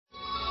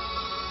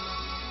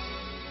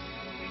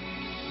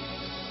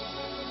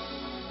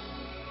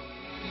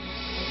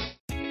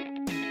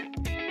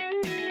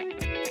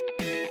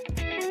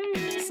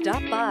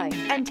Stop by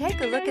and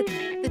take a look at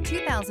the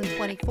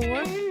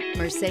 2024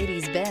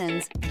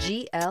 Mercedes-Benz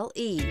GLE.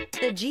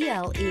 The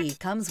GLE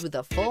comes with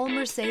a full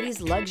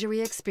Mercedes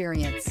luxury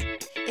experience.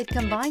 It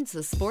combines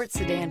the sports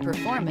sedan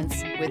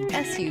performance with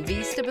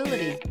SUV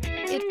stability.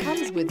 It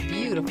comes with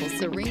beautiful,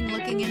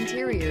 serene-looking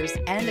interiors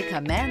and a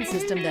command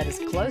system that is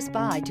close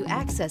by to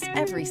access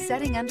every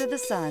setting under the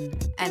sun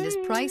and is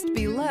priced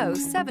below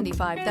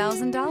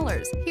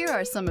 $75,000. Here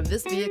are some of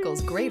this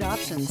vehicle's great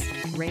options: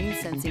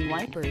 rain-sensing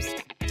wipers,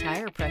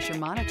 tire pressure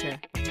monitor,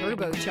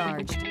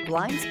 turbocharged,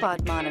 blind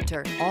spot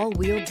monitor,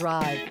 all-wheel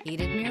drive,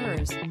 heated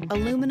mirrors,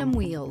 aluminum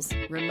wheels,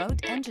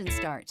 remote engine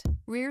start,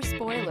 rear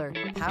spoiler,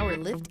 power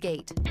lift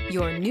gate.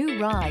 Your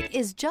new ride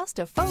is just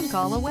a phone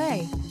call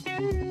away.